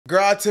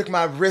Girl, I took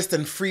my wrist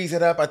and freeze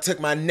it up. I took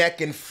my neck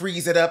and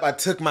freeze it up. I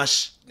took my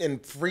and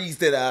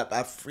freezed it up.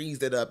 I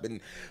freezed it up and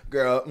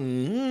girl,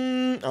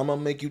 I'm gonna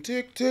make you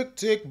tick, tick,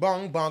 tick,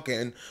 bong,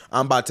 bonkin'.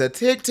 I'm about to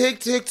tick, tick,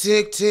 tick,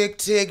 tick, tick,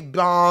 tick,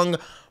 bong,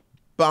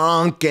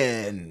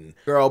 bonkin'.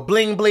 Girl,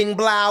 bling, bling,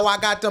 blow. I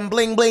got them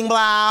bling, bling,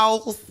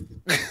 blows.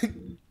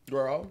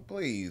 Girl,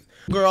 please.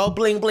 Girl,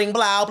 bling, bling,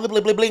 blow,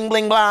 bling, bling, bling,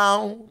 bling,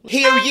 blow.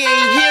 Hear ye,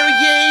 hear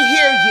ye,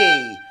 hear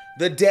ye.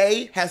 The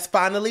day has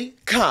finally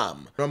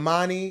come.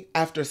 Normani,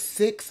 after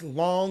 6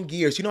 long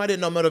years. You know I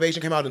didn't know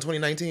Motivation came out in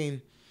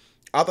 2019?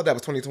 I thought that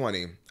was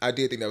 2020. I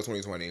did think that was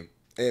 2020.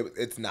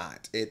 It's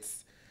not.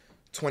 It's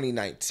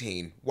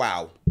 2019.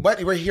 Wow.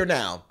 But we're here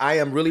now. I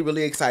am really,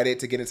 really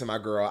excited to get into my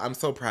girl. I'm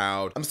so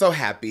proud. I'm so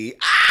happy.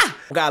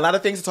 We got a lot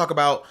of things to talk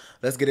about.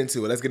 Let's get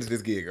into it. Let's get into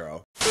this gig,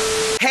 girl.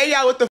 Hey,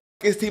 y'all, what the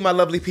it's T, my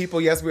lovely people.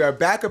 Yes, we are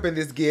back up in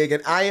this gig,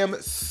 and I am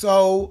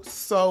so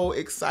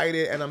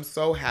excited, and I'm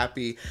so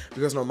happy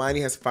because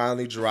Normani has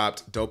finally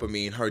dropped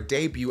Dopamine, her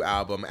debut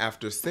album,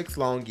 after 6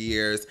 long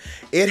years.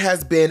 It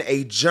has been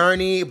a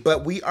journey,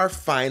 but we are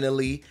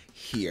finally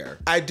here.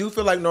 I do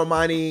feel like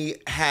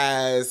Normani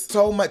has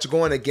so much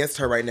going against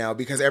her right now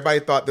because everybody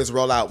thought this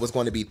rollout was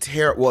going to be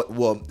terrible.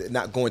 Well,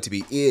 not going to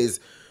be, it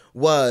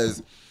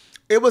was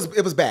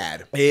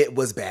bad. It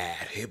was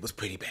bad. It was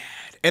pretty bad.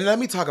 And let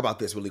me talk about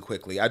this really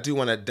quickly. I do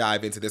want to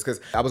dive into this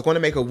because I was going to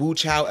make a Woo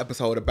Chow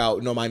episode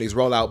about Normani's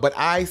rollout, but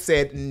I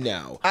said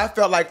no. I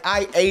felt like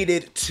I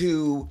aided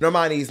to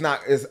Normani's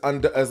not as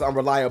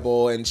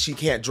unreliable and she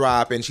can't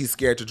drop and she's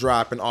scared to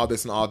drop and all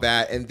this and all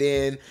that. And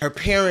then her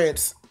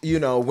parents, you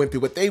know, went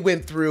through what they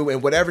went through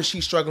and whatever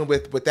she's struggling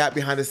with that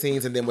behind the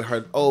scenes, and then with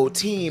her old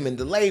team and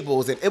the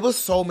labels, and it was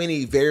so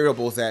many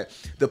variables that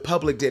the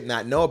public did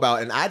not know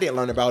about and I didn't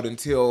learn about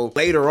until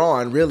later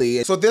on,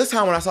 really. So this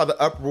time when I saw the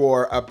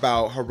uproar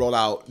about her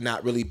rollout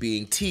not really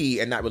being tea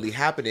and not really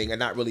happening and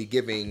not really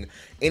giving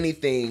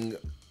anything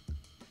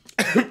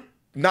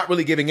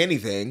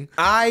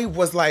I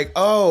was like,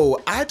 oh,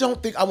 I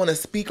don't think I want to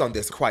speak on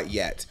this quite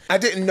yet. I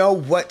didn't know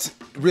what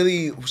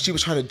really she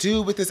was trying to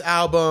do with this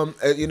album,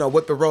 you know,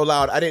 with the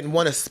rollout. I didn't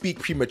want to speak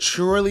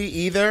prematurely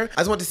either. I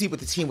just wanted to see what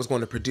the team was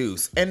going to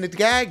produce. And the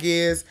gag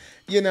is,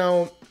 you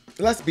know,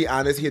 let's be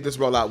honest here, this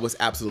rollout was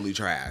absolutely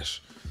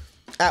trash.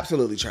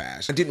 Absolutely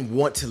trash. I didn't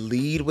want to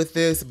lead with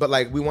this, but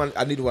like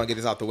I need to get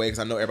this out the way because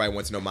I know everybody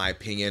wants to know my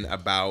opinion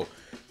about,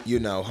 you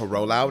know, her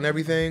rollout and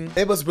everything.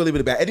 It was really,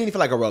 really bad. It didn't feel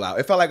like a rollout.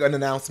 It felt like an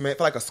announcement. It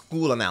felt like a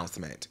school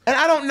announcement. And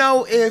I don't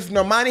know if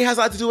Normani has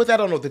a lot to do with that. I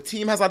don't know if the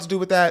team has a lot to do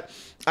with that.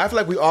 I feel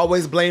like we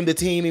always blame the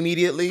team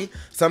immediately.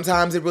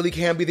 Sometimes it really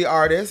can be the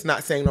artist.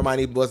 Not saying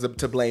Normani was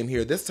to blame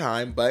here this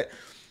time, but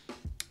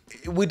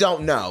we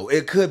don't know.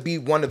 It could be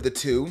one of the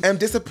two. I'm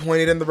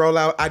disappointed in the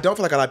rollout. I don't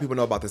feel like a lot of people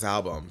know about this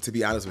album, to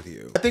be honest with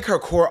you. I think her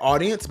core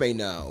audience may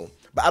know,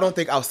 but I don't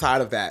think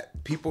outside of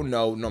that, people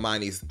know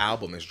Normani's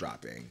album is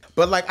dropping.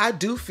 But like, I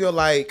do feel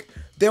like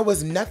there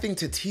was nothing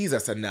to tease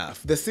us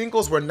enough. The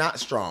singles were not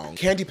strong.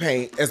 Candy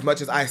Paint, as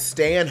much as I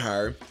stan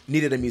her,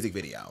 needed a music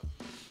video.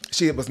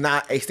 She was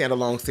not a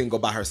standalone single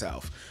by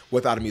herself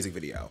without a music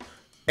video.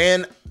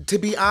 And to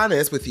be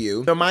honest with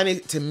you,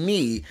 Normani, to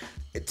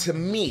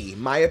me,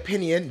 my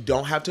opinion,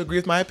 don't have to agree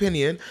with my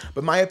opinion,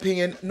 but my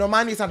opinion,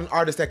 Normani is not an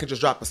artist that can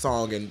just drop a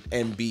song and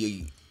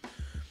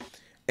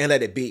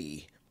let it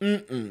be.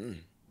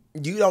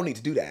 You don't need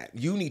to do that.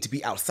 You need to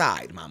be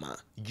outside, mama.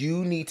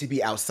 You need to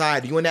be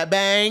outside. You and that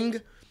bang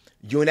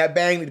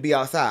need to be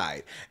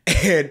outside.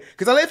 And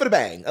because I live for the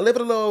bang. I live for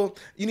the little,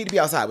 you need to be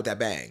outside with that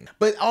bang.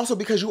 But also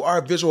because you are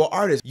a visual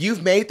artist,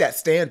 you've made that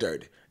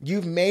standard.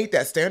 You've made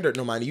that standard,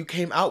 Normani. You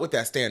came out with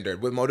that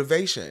standard with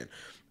Motivation.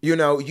 You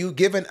know, you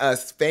given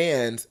us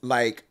fans,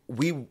 like,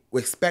 we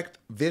expect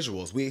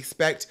visuals. We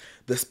expect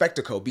the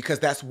spectacle because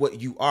that's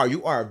what you are.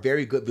 You are a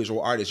very good visual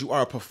artist. You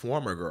are a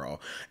performer, girl.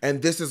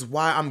 And this is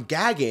why I'm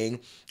gagging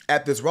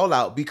at this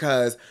rollout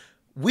because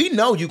we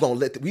know you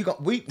gonna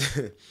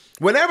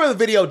whenever the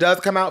video does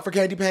come out for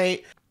Candy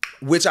Paint,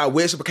 which I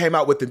wish it came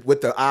out with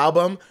the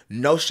album,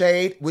 no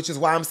shade, which is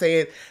why I'm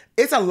saying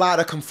it's a lot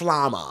of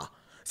conflama.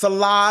 It's a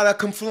lot of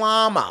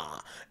conflama.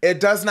 It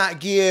does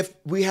not give,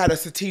 we had a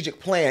strategic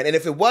plan. And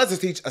if it was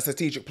a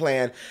strategic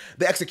plan,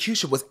 the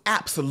execution was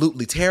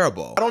absolutely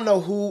terrible. I don't know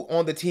who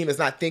on the team is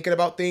not thinking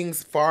about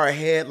things far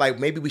ahead. Like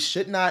maybe we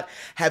should not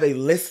have a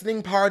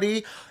listening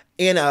party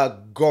in a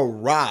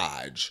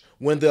garage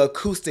when the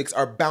acoustics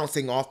are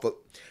bouncing off of,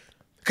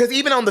 because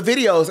even on the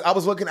videos, I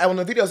was looking at on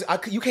the videos,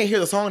 you can't hear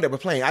the song that we're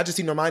playing. I just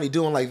see Normani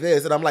doing like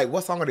this and I'm like,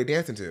 what song are they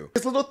dancing to?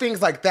 It's little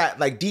things like that,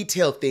 like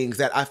detailed things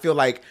that I feel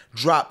like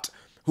dropped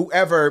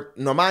whoever,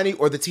 Normani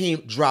or the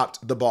team,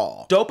 dropped the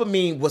ball.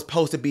 Dopamine was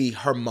supposed to be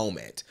her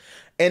moment.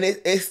 And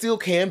it still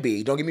can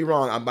be. Don't get me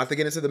wrong. I'm about to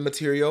get into the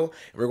material.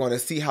 And we're going to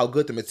see how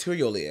good the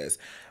material is.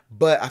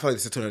 But I feel like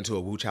this is turning into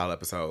a Woo Child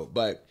episode.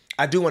 But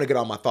I do want to get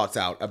all my thoughts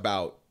out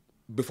about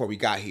before we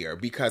got here.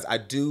 Because I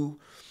do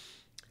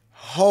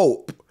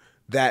hope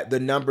that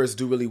the numbers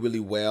do really, really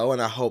well.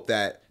 And I hope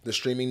that the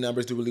streaming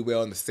numbers do really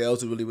well and the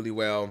sales do really, really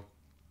well.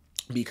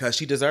 because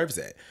she deserves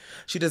it.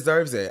 She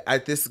deserves it.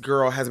 This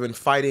girl has been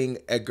fighting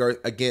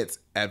against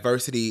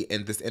adversity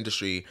in this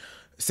industry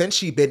since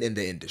she's been in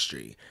the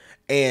industry.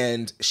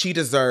 And she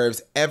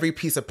deserves every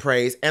piece of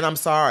praise. And I'm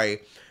sorry,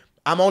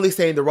 I'm only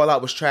saying the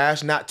rollout was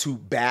trash, not to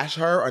bash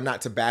her or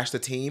not to bash the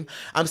team.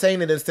 I'm saying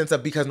it in the sense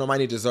of because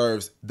Normani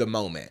deserves the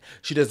moment.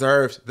 She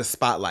deserves the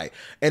spotlight.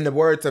 In the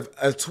words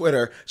of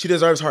Twitter, she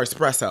deserves her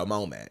espresso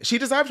moment. She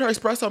deserves her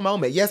espresso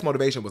moment. Yes,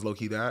 motivation was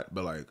low-key that,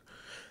 but like,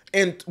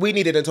 and we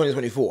need it in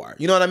 2024.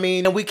 You know what I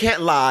mean? And we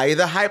can't lie.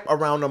 The hype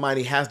around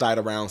Normani has died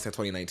around since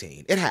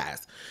 2019. It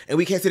has. And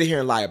we can't sit here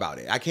and lie about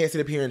it. I can't sit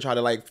up here and try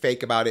to like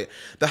fake about it.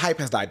 The hype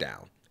has died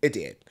down. It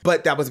did.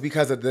 But that was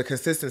because of the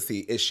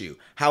consistency issue.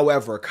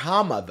 However,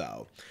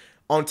 though,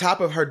 on top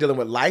of her dealing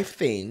with life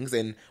things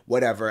and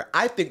whatever,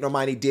 I think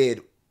Normani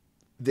did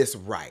this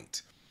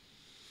right.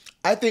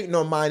 I think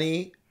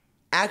Normani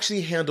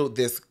actually handled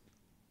this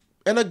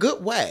in a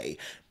good way.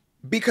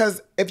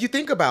 Because if you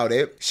think about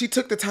it, she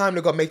took the time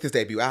to go make this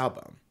debut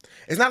album.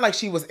 It's not like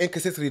she was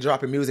inconsistently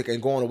dropping music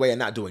and going away and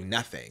not doing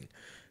nothing.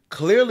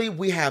 Clearly,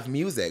 we have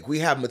music. We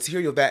have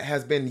material that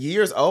has been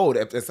years old.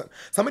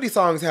 Some of these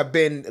songs have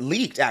been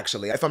leaked,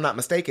 actually, if I'm not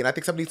mistaken. I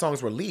think some of these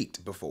songs were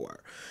leaked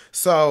before.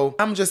 So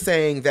I'm just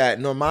saying that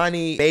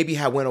Normani maybe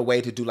had went away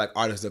to do like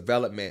artist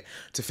development,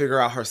 to figure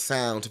out her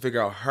sound, to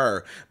figure out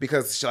her.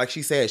 Because like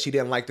she said, she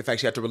didn't like the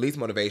fact she had to release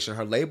Motivation.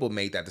 Her label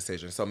made that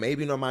decision. So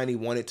maybe Normani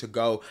wanted to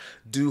go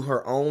do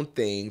her own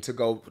thing, to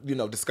go, you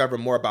know, discover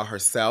more about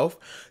herself,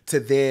 to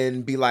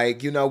then be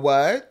like, you know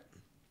what?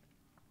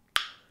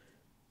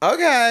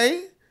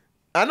 Okay,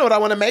 I know what I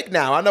want to make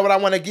now. I know what I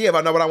want to give.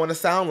 I know what I want to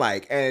sound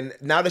like. And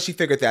now that she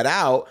figured that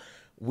out,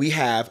 we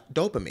have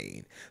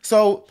Dopamine.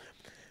 So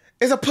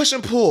it's a push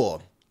and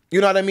pull.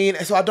 You know what I mean?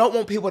 And so I don't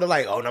want people to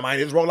like, oh, no, man,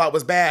 this rollout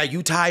was bad.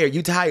 You tired.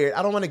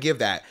 I don't want to give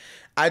that.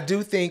 I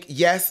do think,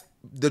 yes,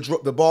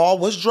 the ball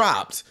was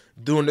dropped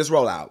during this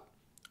rollout,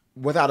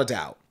 without a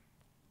doubt.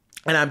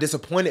 And I'm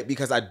disappointed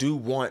because I did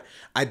want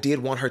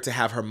her to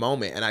have her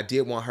moment, and I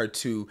did want her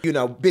to, you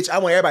know, bitch, I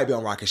want everybody to be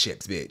on rocket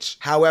ships, bitch.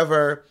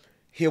 However,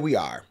 here we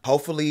are.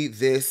 Hopefully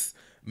this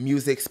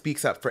music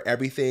speaks up for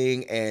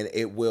everything, and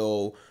it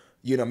will,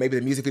 you know, maybe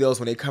the music videos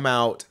when they come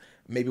out,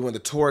 maybe when the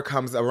tour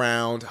comes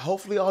around,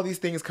 hopefully all these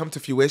things come to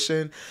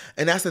fruition.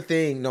 And that's the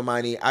thing,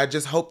 Normani, I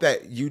just hope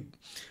that you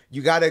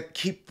gotta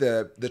keep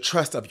the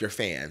trust of your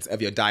fans, of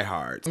your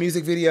diehards.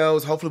 Music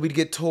videos, hopefully we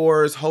get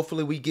tours,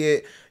 hopefully we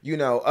get, you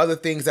know, other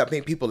things that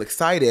make people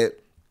excited,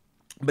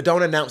 but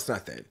don't announce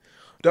nothing.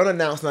 Don't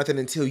announce nothing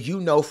until you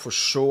know for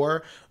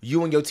sure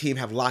you and your team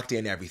have locked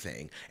in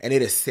everything. And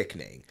it is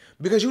sickening.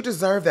 Because you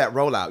deserve that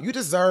rollout. You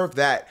deserve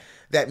that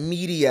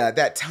media,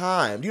 that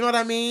time. Do you know what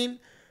I mean?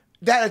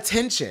 That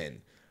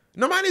attention.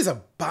 Normani's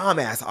a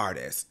bomb-ass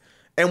artist.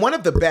 And one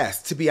of the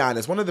best, to be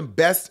honest, one of the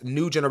best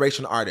new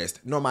generation artists.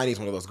 Normani's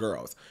one of those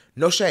girls.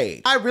 No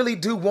shade. I really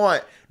do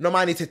want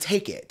Normani to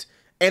take it.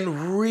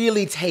 And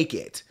really take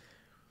it.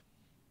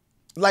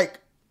 Like,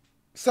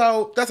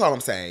 so that's all I'm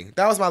saying.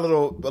 That was my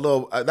little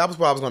that was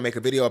what I was going to make a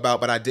video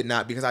about, but I did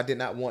not, because I did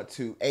not want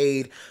to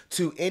aid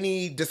to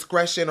any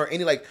discretion or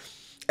any like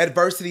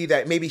adversity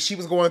that maybe she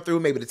was going through,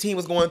 maybe the team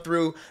was going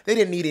through. They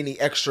didn't need any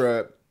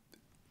extra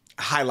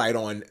highlight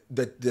on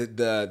the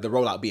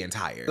rollout being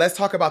tired. Let's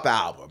talk about the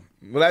album.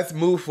 Let's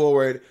move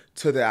forward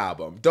to the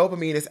album.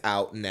 Dopamine is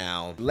out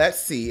now. Let's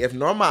see if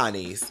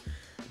Normani's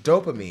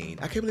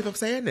Dopamine, I can't believe I'm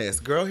saying this.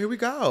 Girl, here we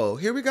go.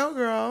 Here we go,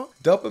 girl.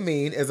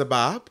 Dopamine is a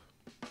bop.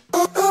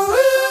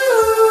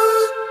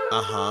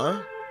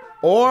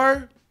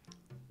 Or,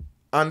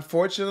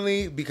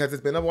 unfortunately, because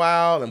it's been a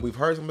while and we've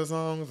heard some of the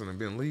songs and they've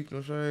been leaked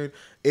and shade,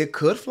 it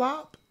could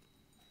flop.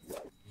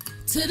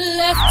 To the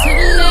left, to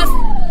the left.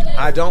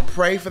 I don't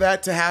pray for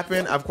that to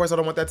happen. Of course, I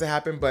don't want that to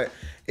happen, but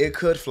it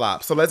could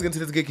flop. So let's get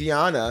into this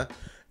Rihanna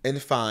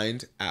and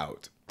find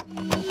out.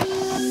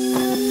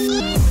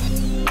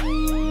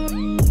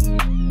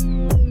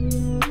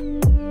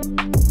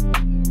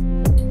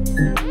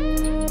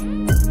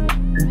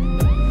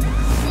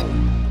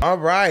 All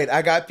right,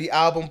 I got the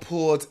album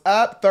pulled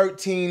up,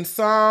 13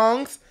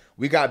 songs.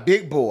 We got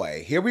Big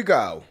Boy. Here we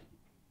go.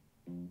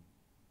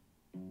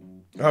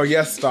 Oh,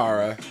 yes,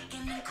 Stara.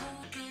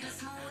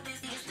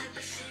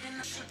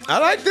 I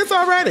like this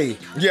already.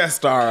 Yes,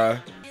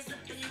 Stara.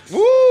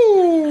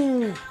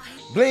 Woo!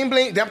 Bling,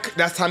 bling.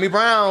 That's Tommy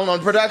Brown on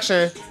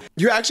production.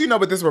 You actually know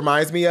what this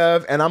reminds me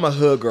of, and I'm a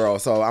hood girl,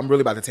 so I'm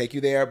really about to take you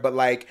there. But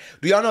like,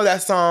 do y'all know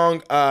that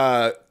song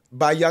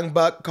by Young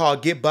Buck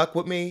called Get Buck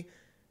With Me?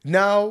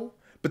 No?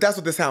 But that's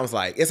what this sounds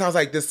like. It sounds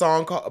like this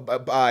song called,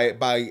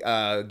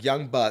 by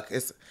Young Buck.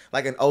 It's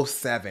like an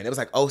 07. It was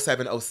like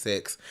 07,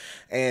 06.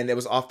 And it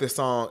was off this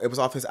song. It was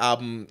off his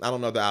album. I don't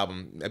know the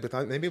album.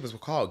 Maybe it was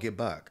called Get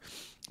Buck.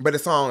 But the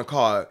song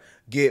called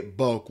Get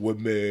Buck With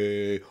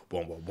Me.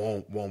 Boom, boom,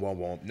 boom, boom, boom,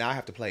 boom. Now I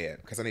have to play it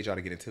because I need y'all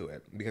to get into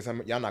it. Because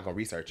y'all not going to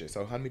research it.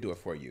 So let me do it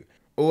for you.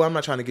 Oh, I'm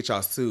not trying to get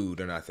y'all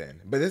sued or nothing.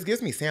 But this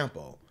gives me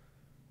sample.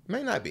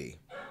 May not be.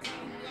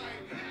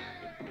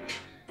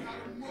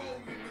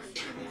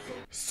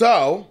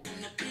 So,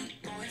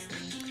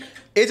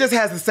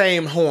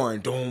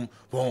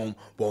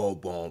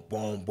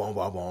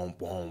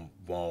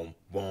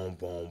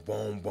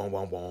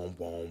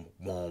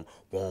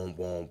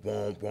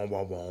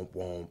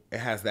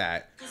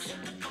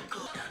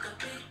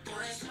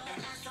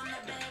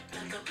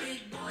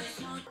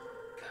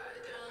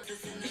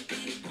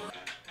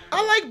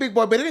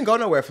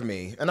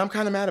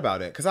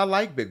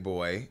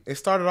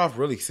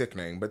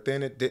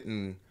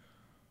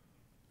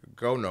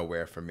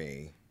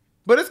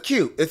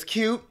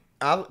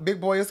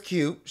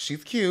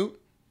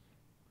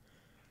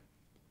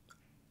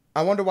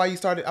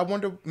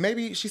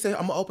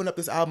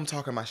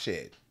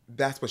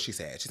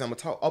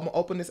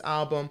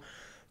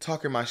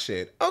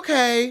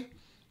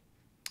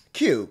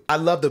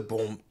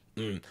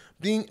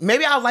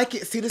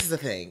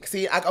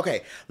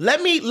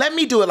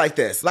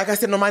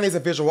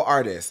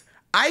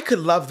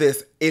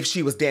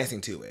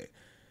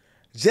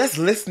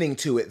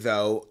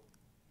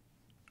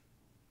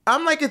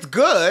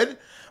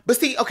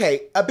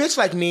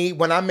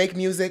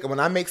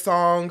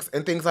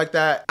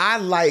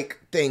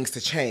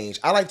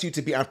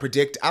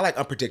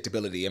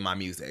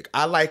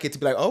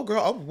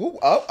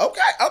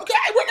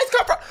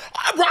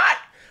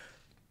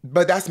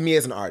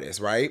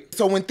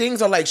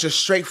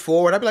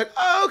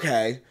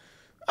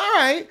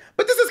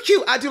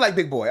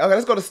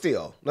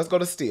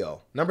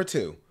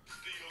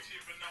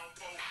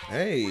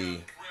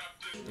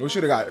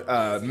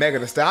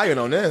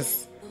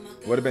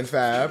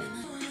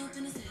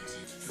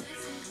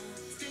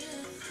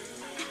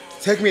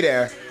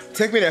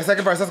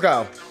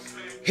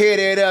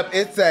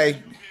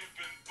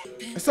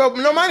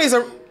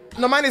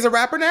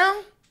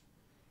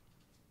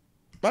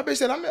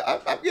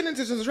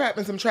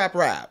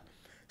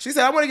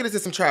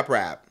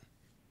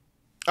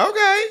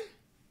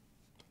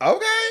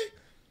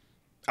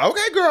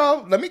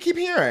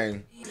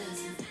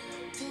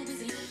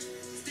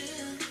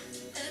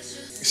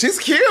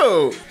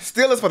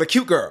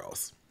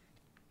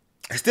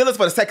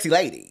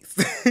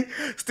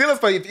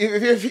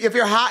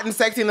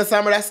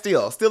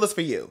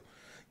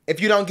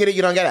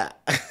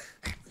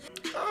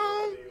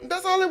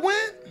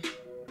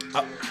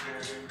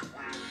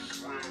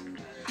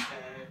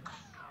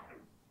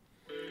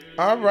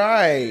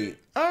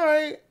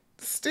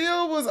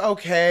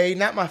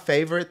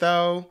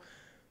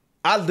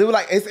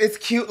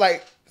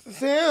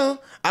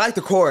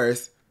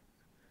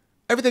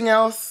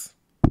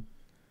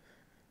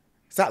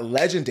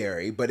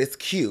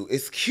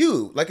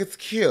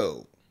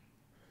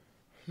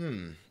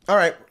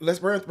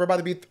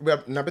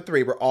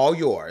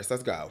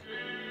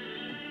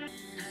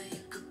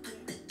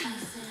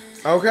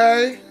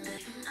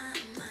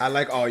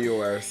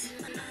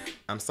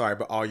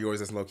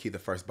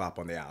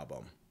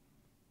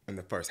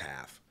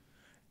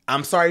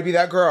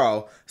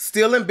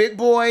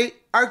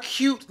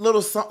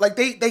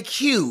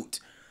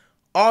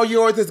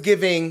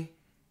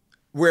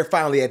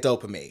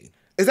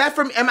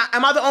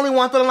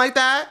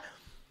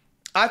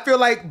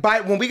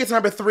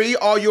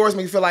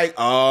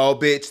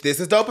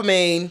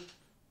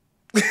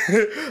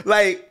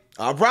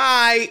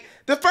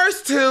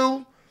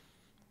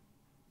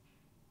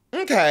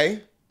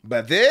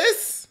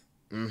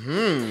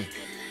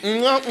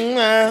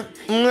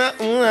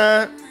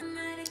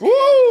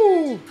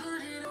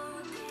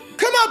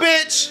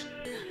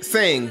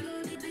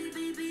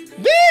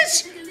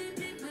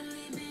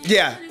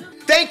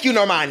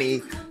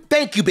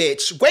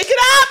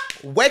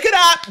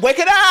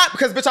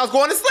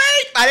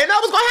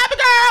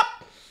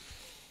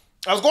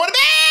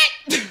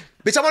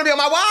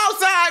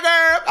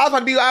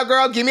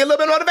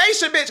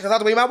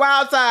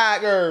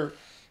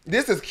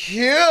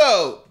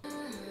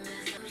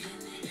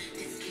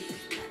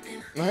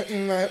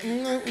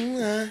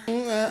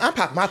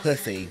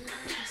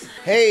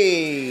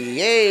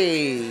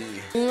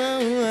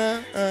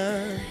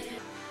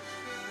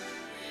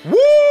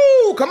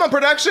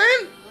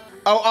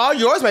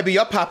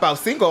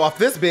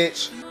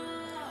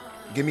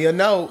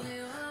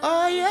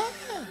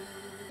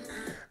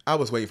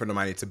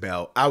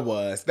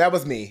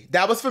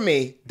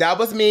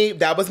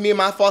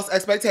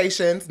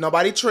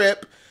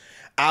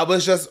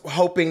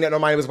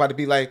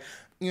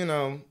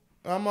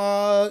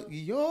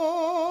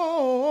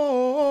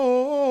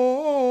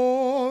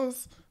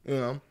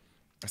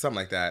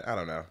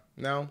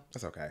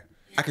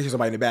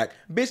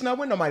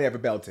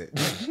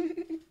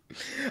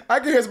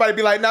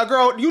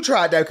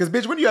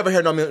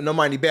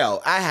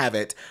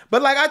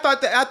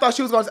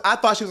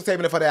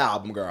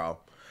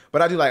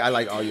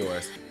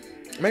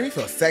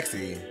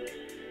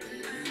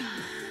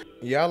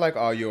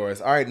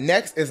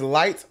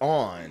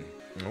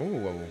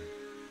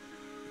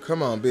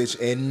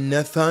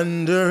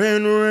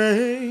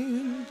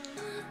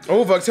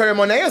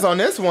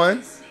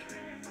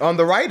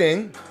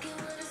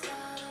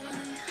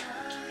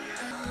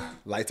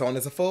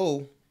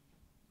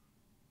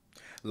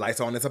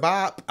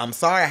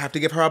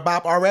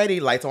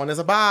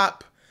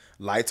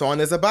 Lights On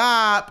is a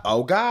bop.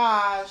 Oh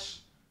gosh.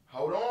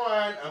 Hold on.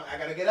 I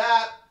gotta get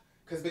up.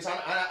 Cause bitch,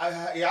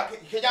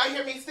 can y'all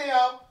hear me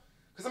still?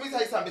 Cause let me tell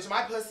you something, bitch,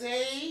 my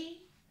pussy.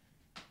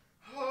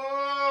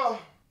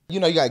 Oh. You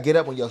know you gotta get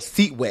up when your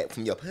seat wet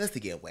from your pussy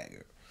get wet,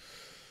 girl.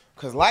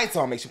 Cause Lights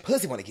On makes your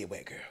pussy wanna get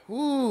wet, girl.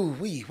 Ooh,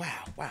 wee,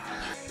 wow.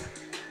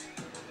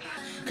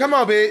 Come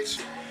on,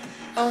 bitch.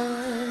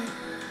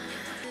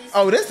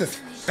 Oh, this is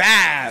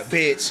fab,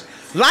 bitch.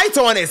 Lights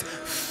On is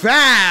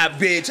fab,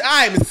 bitch.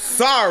 I'm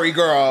sorry,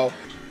 girl.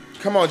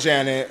 Come on,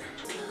 Janet.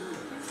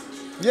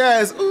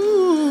 Yes,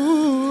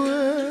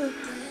 ooh.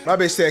 My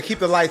bitch said, keep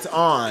the lights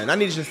on. I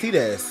need you to see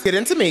this. Get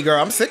into me,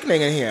 girl. I'm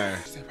sickening in here.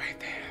 Sit right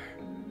there.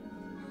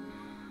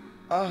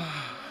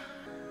 Oh,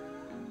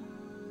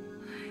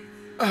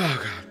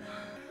 God.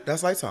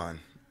 That's Lights On.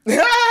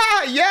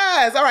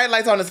 Yes, all right,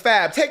 Lights On is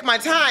fab. Take my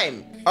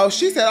time. Oh,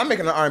 she said I'm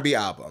making an R&B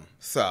album.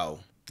 So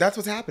that's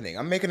what's happening.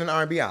 I'm making an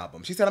R&B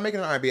album. She said I'm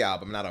making an R&B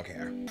album and I don't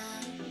care.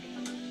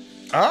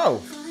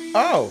 Oh.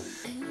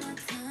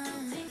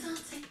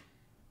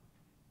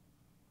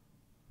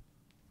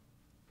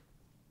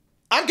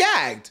 I'm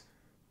gagged.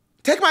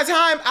 Take my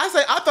time.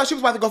 I thought she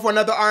was about to go for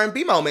another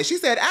R&B moment. She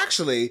said,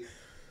 actually,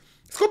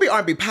 it's gonna be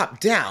R&B pop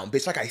down,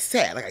 bitch, like I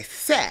said,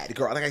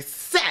 girl, like I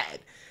said.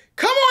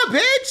 Come on,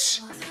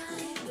 bitch.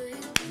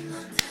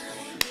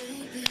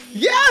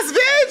 Yes,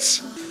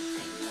 bitch.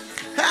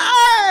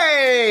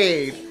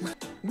 Hey.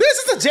 This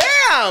is a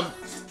jam.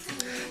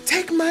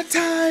 Take my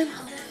time.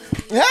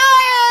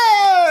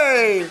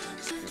 Hey.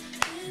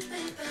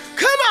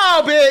 Come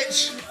on,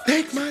 bitch.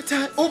 Take my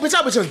time. Oh, bitch,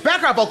 I wish there was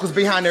background vocals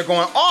behind there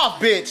going off,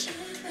 bitch.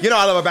 You know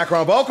I love a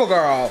background vocal,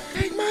 girl.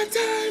 Take my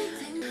time.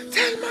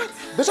 Take my...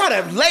 Bitch, I would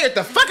have layered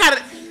the fuck out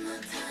of...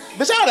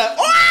 Bitch, I would have...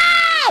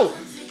 Oh!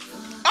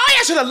 Oh,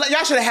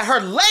 y'all should have had her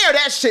layer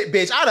that shit,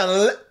 bitch.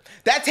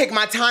 That Take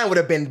My Time would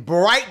have been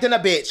bright than a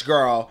bitch,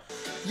 girl.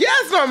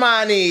 Yes,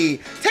 Normani.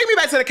 Take me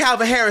back to the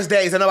Calvin Harris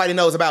days that nobody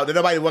knows about, that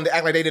nobody wanted to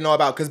act like they didn't know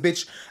about, because,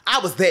 bitch, I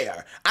was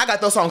there. I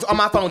got those songs on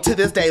my phone to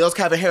this day, those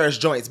Calvin Harris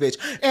joints, bitch.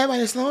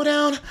 Everybody slow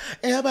down.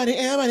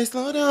 Everybody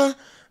slow down.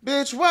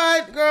 Bitch,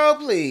 what? Girl,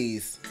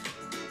 please.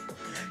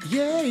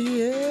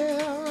 Yeah.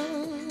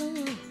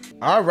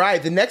 All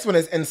right, the next one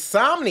is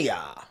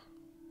Insomnia.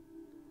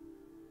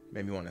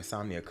 Made me want an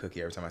Insomnia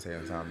cookie every time I say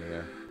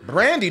Insomnia.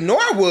 Brandy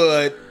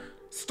Norwood,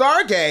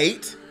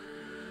 Stargate,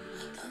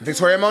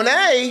 Victoria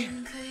Monet.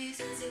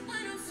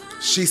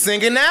 She's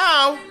singing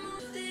now.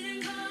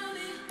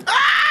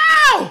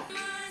 Oh!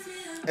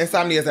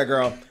 Insomnia is that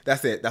girl.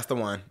 That's it. That's the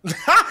one. Say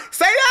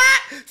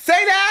that.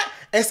 Say that.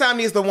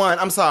 Insomnia is the one.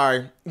 I'm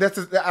sorry.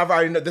 I've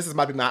already know this is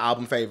might be my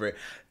album favorite.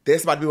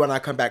 This might be one I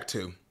come back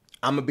to.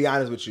 I'm gonna be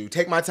honest with you.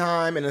 Take My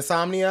Time and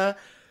Insomnia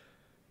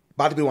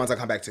about to be the ones I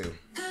come back to.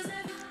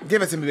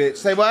 Give it to me, bitch.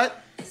 Say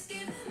what?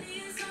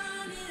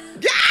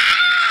 Yes!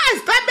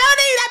 That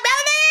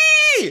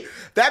melody!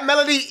 That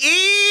melody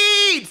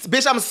eats!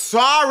 Bitch, I'm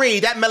sorry.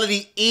 That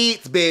melody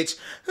eats, bitch.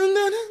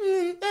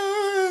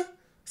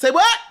 Say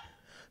what?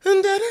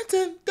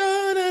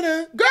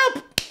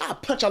 Girl, I'll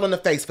punch y'all in the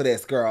face for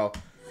this, girl.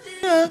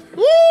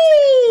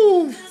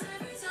 Woo!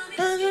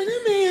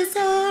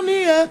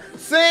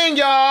 Sing,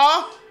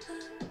 y'all.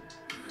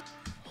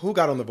 Who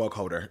got on the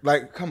vocoder?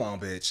 Like, come on,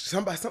 bitch.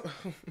 Somebody.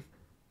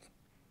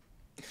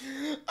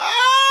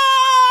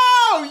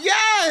 Oh,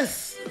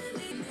 yes!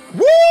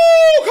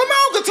 Woo! Come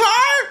on,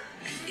 guitar!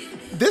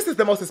 This is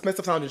the most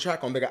expensive sounding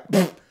track on the guy.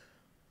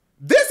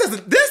 This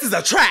is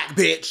a track,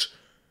 bitch.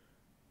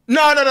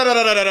 No.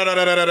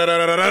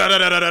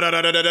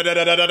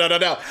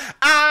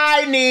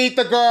 I need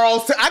the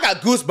girls to... I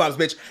got goosebumps,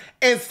 bitch.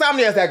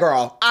 Insomnia is that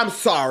girl. I'm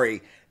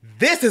sorry.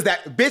 This is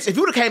that... Bitch, if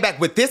you would have came back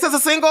with this as a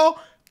single,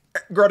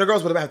 girl, the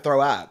girls would have had to throw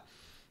up.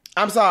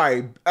 I'm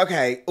sorry.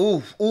 Okay.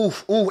 Ooh.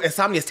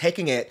 Insomnia's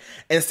taking it.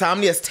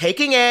 Insomnia's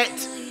taking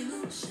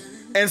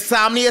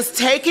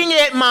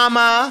it,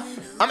 mama.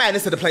 I'm adding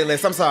this to the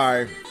playlist. I'm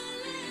sorry.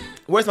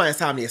 Where's my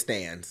Insomnia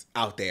stands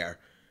out there?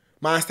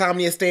 My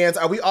Insomnia stands.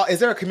 Are we all... Is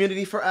there a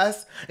community for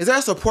us? Is there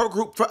a support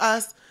group for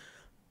us?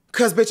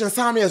 Because, bitch,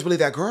 Insomnia is really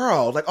that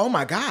girl. Like, oh,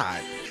 my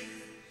God.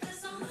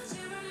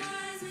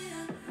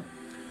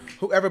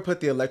 Whoever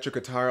put the electric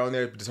guitar on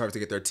there deserves to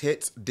get their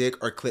tits,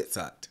 dick, or clit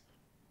sucked.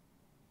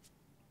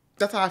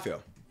 That's how I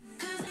feel.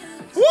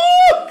 Woo!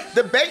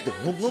 The bass.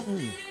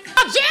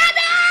 Y'all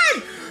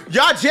jamming!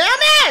 Y'all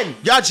jamming!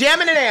 Y'all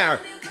jamming in there.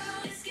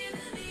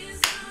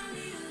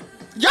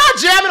 Y'all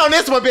jamming on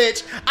this one,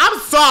 bitch. I'm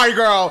sorry,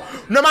 girl.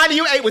 Normani,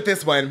 you ate with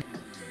this one.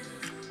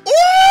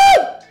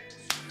 Ooh!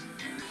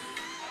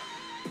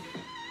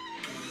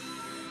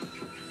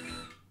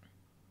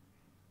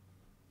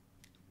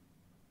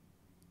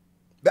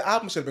 The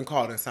album should have been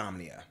called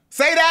Insomnia.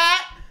 Say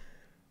that!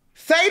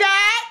 Say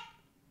that!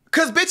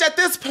 Because, bitch, at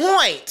this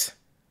point,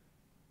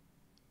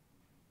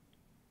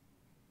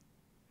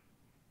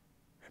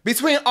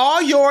 between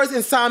All Yours,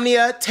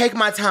 Insomnia, Take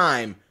My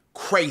Time,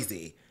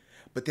 crazy.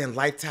 But then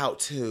Lights Out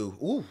too.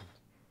 Ooh.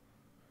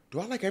 Do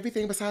I like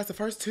everything besides the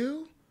first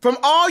two? From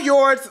All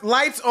Yours,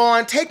 Lights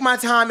On, Take My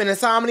Time, and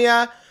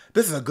Insomnia,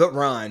 this is a good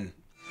run.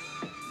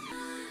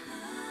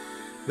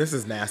 This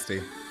is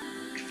nasty.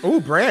 Ooh,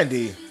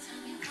 Brandy.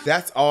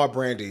 That's all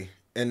Brandy.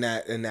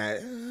 That's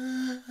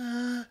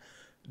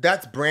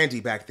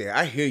Brandy back there.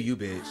 I hear you,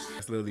 bitch.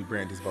 That's literally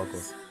Brandy's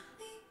vocals.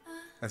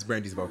 That's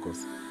Brandy's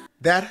vocals.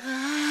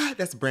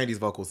 That's Brandy's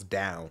vocals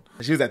down.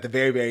 She was at the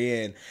very, very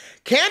end.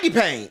 Candy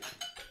Paint.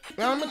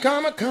 I'm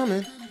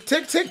coming.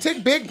 Tick, tick,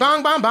 tick, big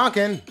bong, bong,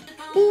 bonkin'.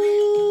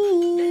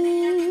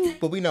 Ooh.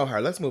 But we know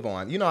her. Let's move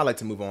on. You know I like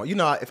to move on. You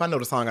know, if I know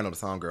the song, I know the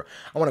song, girl.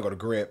 I want to go to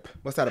Grip.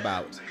 What's that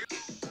about?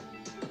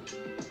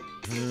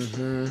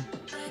 Mm-hmm.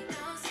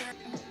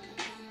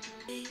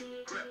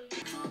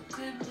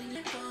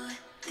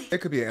 It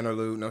could be an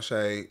interlude, no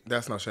shade.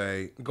 That's no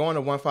shade. Going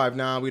to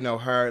 159, we know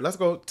her. Let's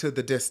go to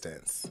The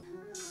Distance.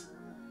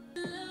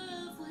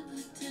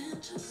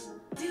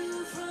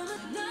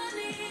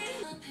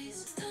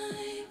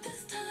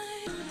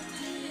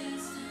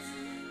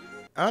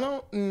 I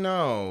don't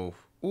know.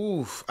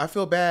 Oof, I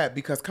feel bad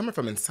because coming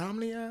from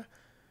Insomnia,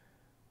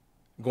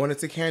 going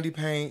into Candy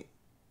Paint,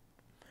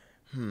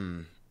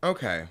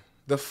 okay.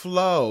 The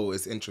flow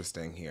is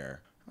interesting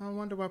here. I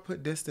wonder why I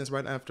put Distance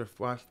right after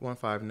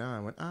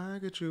 159. When I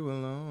get you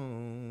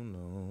alone,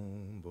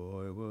 oh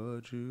boy,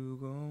 what you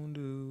gonna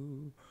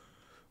do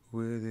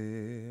with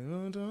it?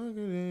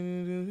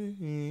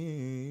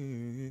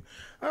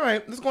 All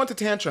right, let's go into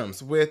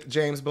Tantrums with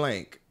James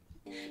Blank.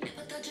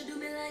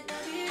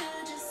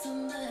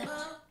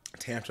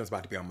 Tantrums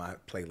about to be on my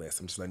playlist.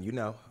 I'm just letting you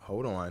know.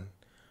 Hold on.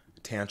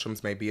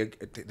 Tantrums may be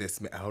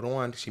hold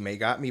on. She may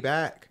got me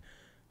back.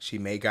 She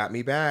may got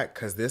me back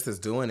because this is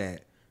doing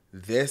it.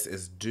 This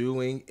is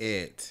doing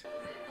it.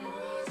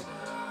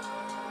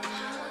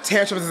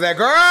 Tantrums is that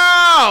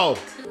girl.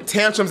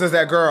 Tantrums is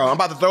that girl. I'm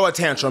about to throw a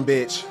tantrum,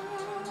 bitch.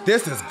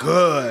 This is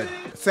good.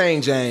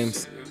 Sing,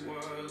 James.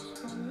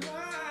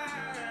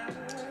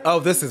 Oh,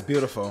 this is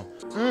beautiful.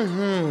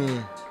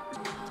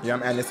 Yeah,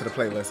 I'm adding this to the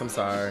playlist. I'm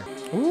sorry.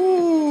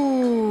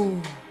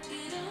 Ooh.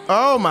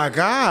 Oh my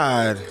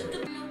God.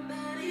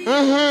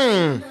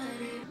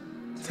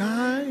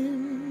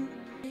 Time.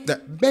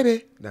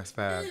 Baby. That's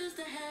fab.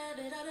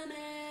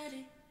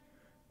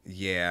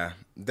 Yeah,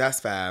 that's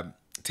fab.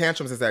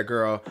 Tantrums is that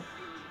girl.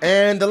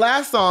 And the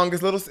last song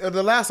is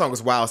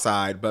Wild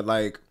Side, but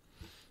like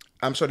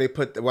I'm sure they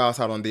put the Wild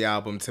Side on the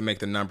album to make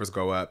the numbers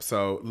go up.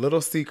 So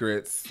Little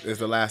Secrets is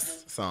the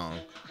last song.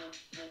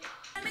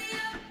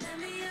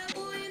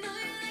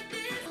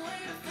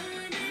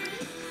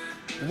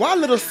 Why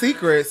Little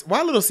Secrets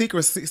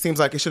seems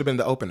like it should have been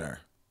the opener.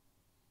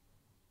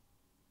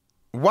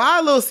 Why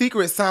Little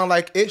Secrets sound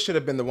like it should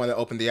have been the one that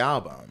opened the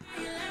album.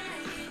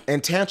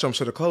 And Tantrum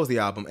should have closed the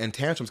album, and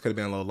Tantrums could have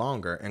been a little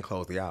longer and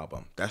closed the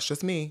album. That's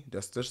just me.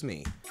 That's just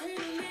me.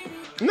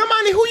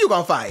 Normani, who you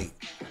gonna fight?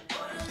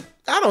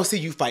 I don't see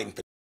you fighting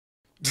for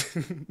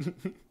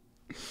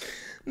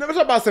Never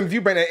talk about some, if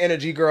you bring that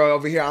energy girl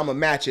over here, I'm gonna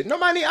match it.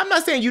 Normani, I'm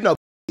not saying you know.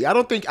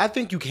 I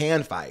think you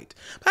can fight.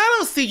 But I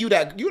don't see you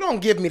don't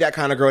give me that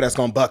kind of girl that's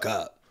gonna buck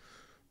up.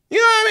 You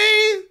know what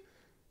I mean?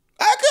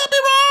 I could be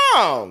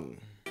wrong.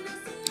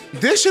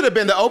 This should have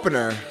been the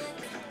opener.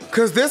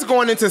 Cause this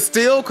going into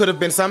Still could have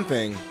been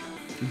something.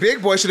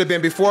 Big Boy should have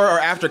been before or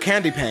after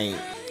Candy Paint.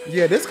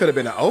 Yeah, this could have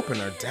been an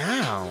opener.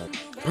 Down.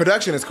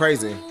 Production is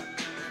crazy.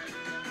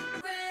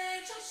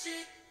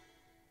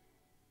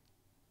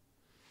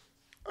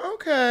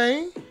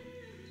 Okay.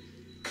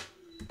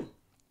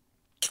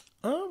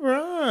 All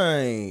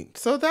right.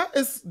 So that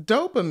is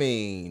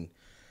Dopamine.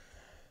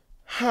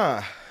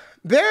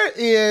 There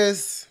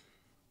is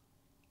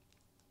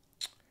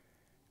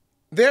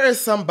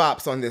some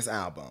bops on this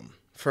album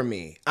for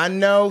me. I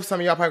know some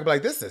of y'all probably be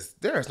like,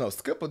 there's no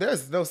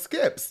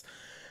skips.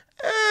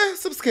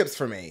 Some skips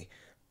for me.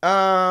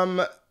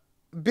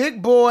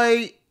 Big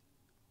Boy,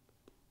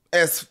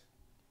 as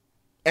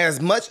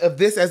much of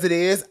this as it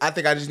is, I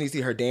think I just need to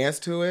see her dance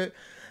to it.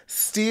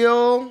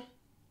 Still,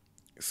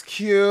 it's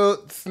cute.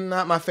 It's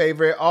not my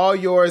favorite. All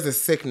Yours is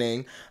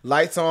sickening.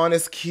 Lights On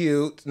is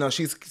cute. No,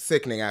 she's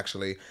sickening,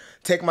 actually.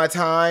 Take My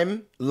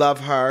Time, love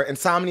her.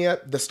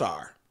 Insomnia, the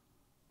star.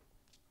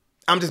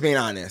 I'm just being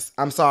honest.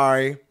 I'm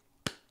sorry.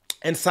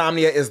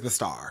 Insomnia is the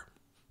star.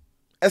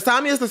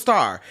 Insomnia is the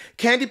star.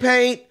 Candy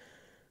Paint,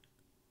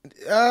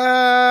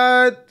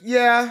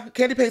 yeah.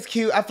 Candy Paint's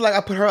cute. I feel like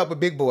I put her up with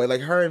Big Boy.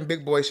 Like, her and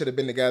Big Boy should have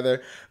been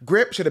together.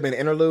 Grip should have been an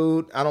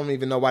interlude. I don't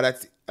even know why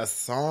that's a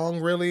song,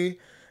 really.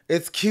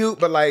 It's cute,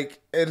 but like,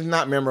 it's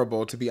not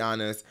memorable, to be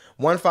honest.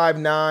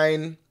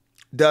 159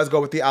 does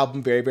go with the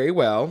album very, very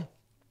well.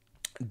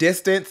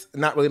 Distance,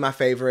 not really my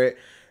favorite.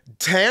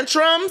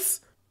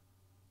 Tantrums,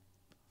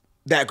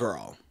 that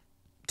girl.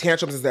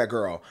 Tantrums is that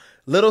girl.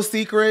 Little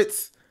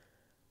Secrets,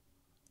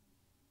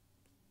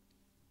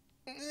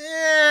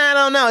 I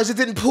don't know. It just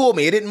didn't pull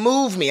me. It didn't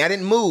move me. I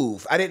didn't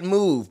move.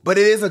 But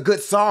it is a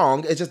good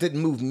song. It just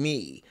didn't move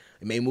me.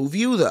 It may move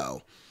you,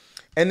 though.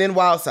 And then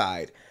Wild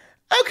Side.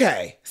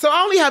 Okay, so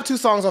I only have 2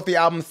 songs off the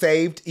album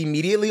saved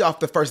immediately off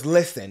the first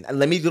listen. I'm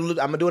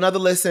gonna do another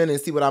listen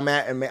and see what I'm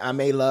at, and I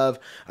may love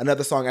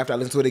another song after I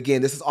listen to it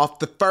again. This is off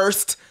the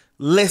first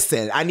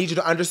listen. I need you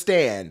to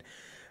understand.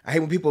 I hate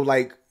when people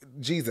like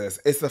Jesus.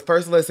 It's the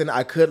first listen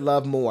I could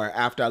love more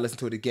after I listen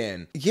to it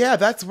again. Yeah,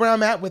 that's where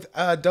I'm at with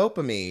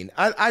Dopamine.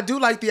 I do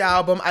like the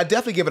album. I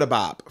definitely give it a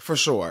bop, for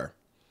sure.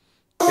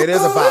 It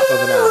is a bop of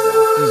an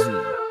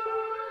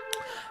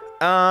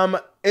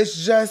album.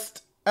 It's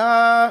just,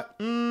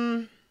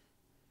 am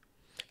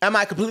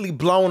I completely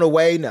blown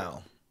away?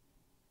 No.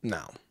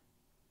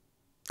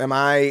 Am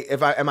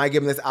I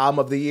giving this album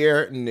of the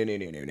year?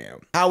 No.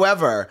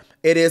 However,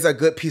 it is a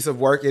good piece of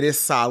work. It is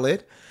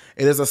solid.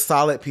 It is a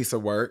solid piece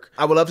of work.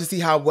 I would love to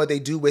see what they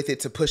do with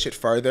it to push it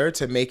further,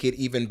 to make it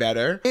even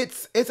better.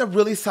 It's a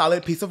really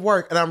solid piece of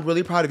work, and I'm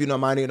really proud of you,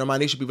 Normani.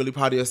 Normani should be really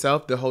proud of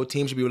yourself. The whole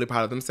team should be really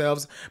proud of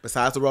themselves.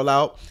 Besides the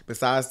rollout,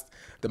 besides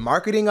the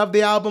marketing of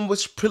the album,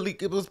 was pretty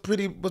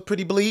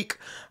bleak,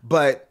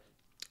 but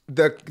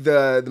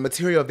the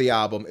material of the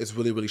album is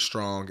really, really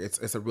strong.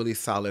 It's a really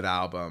solid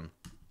album.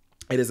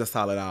 It is a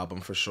solid album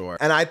for sure.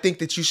 And I think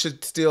that you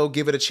should still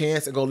give it a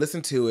chance and go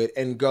listen to it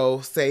and go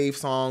save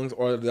songs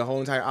or the whole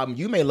entire album.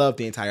 You may love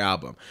the entire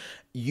album.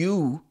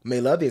 I,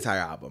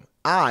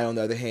 on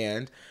the other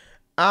hand,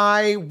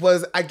 I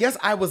guess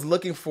I was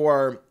looking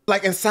for,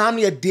 like,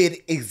 Insomnia did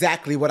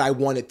exactly what I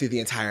wanted through the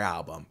entire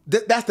album.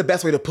 That's the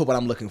best way to put what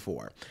I'm looking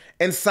for.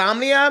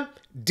 Insomnia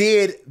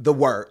did the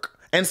work.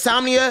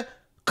 Insomnia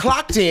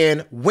clocked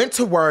in, went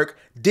to work,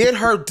 did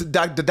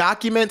the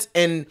documents,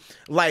 and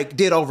like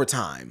did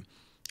overtime.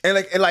 And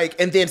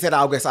then said,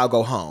 I guess I'll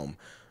go home.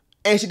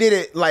 And she did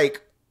it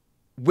like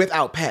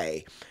without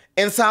pay.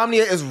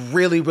 Insomnia is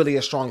really, really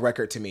a strong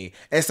record to me.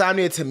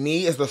 Insomnia to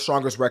me is the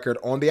strongest record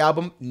on the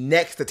album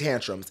next to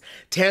Tantrums.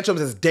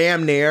 Tantrums is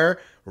damn near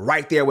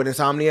right there with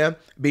Insomnia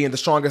being the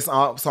strongest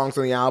songs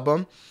on the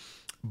album.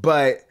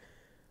 But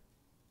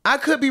I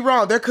could be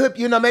wrong. There could,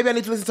 maybe I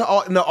need to listen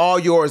to All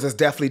Yours is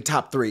definitely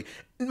top 3.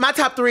 My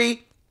top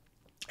 3,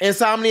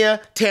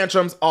 Insomnia,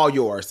 Tantrums, All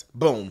Yours.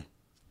 Boom.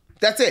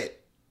 That's it.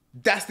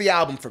 That's the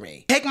album for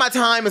me. Take My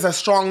Time is a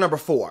strong number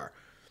 4.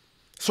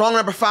 Strong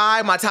number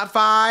 5, my top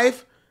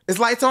 5 is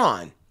Lights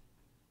On.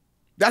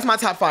 That's my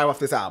top 5 off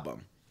this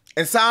album.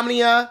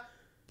 Insomnia,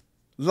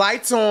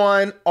 Lights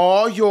On,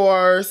 All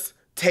Yours,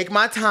 Take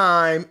My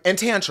Time, and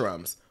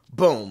Tantrums.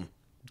 Boom.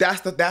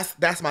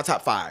 That's my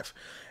top 5.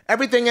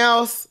 Everything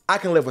else, I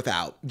can live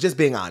without. Just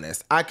being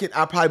honest. I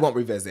probably won't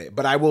revisit,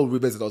 but I will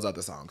revisit those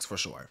other songs for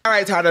sure. All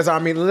right, Tyler's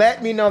Army,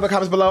 let me know in the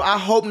comments below. I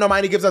hope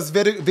Normani gives us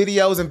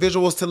videos and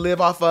visuals to live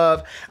off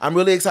of. I'm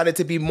really excited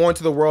to be more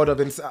into the world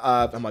of,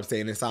 I'm about to say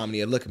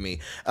Insomnia, look at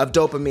me, of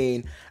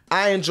Dopamine.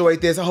 I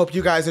enjoyed this. I hope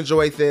you guys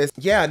enjoyed this.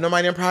 Yeah,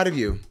 Normani, I'm proud of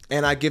you.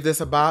 And I give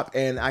this a bop,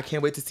 and I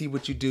can't wait to see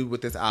what you do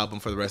with this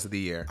album for the rest of the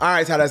year. All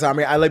right, Tyler's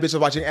Army, I love you for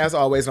watching as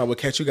always, and I will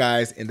catch you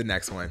guys in the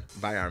next one.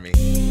 Bye, Army.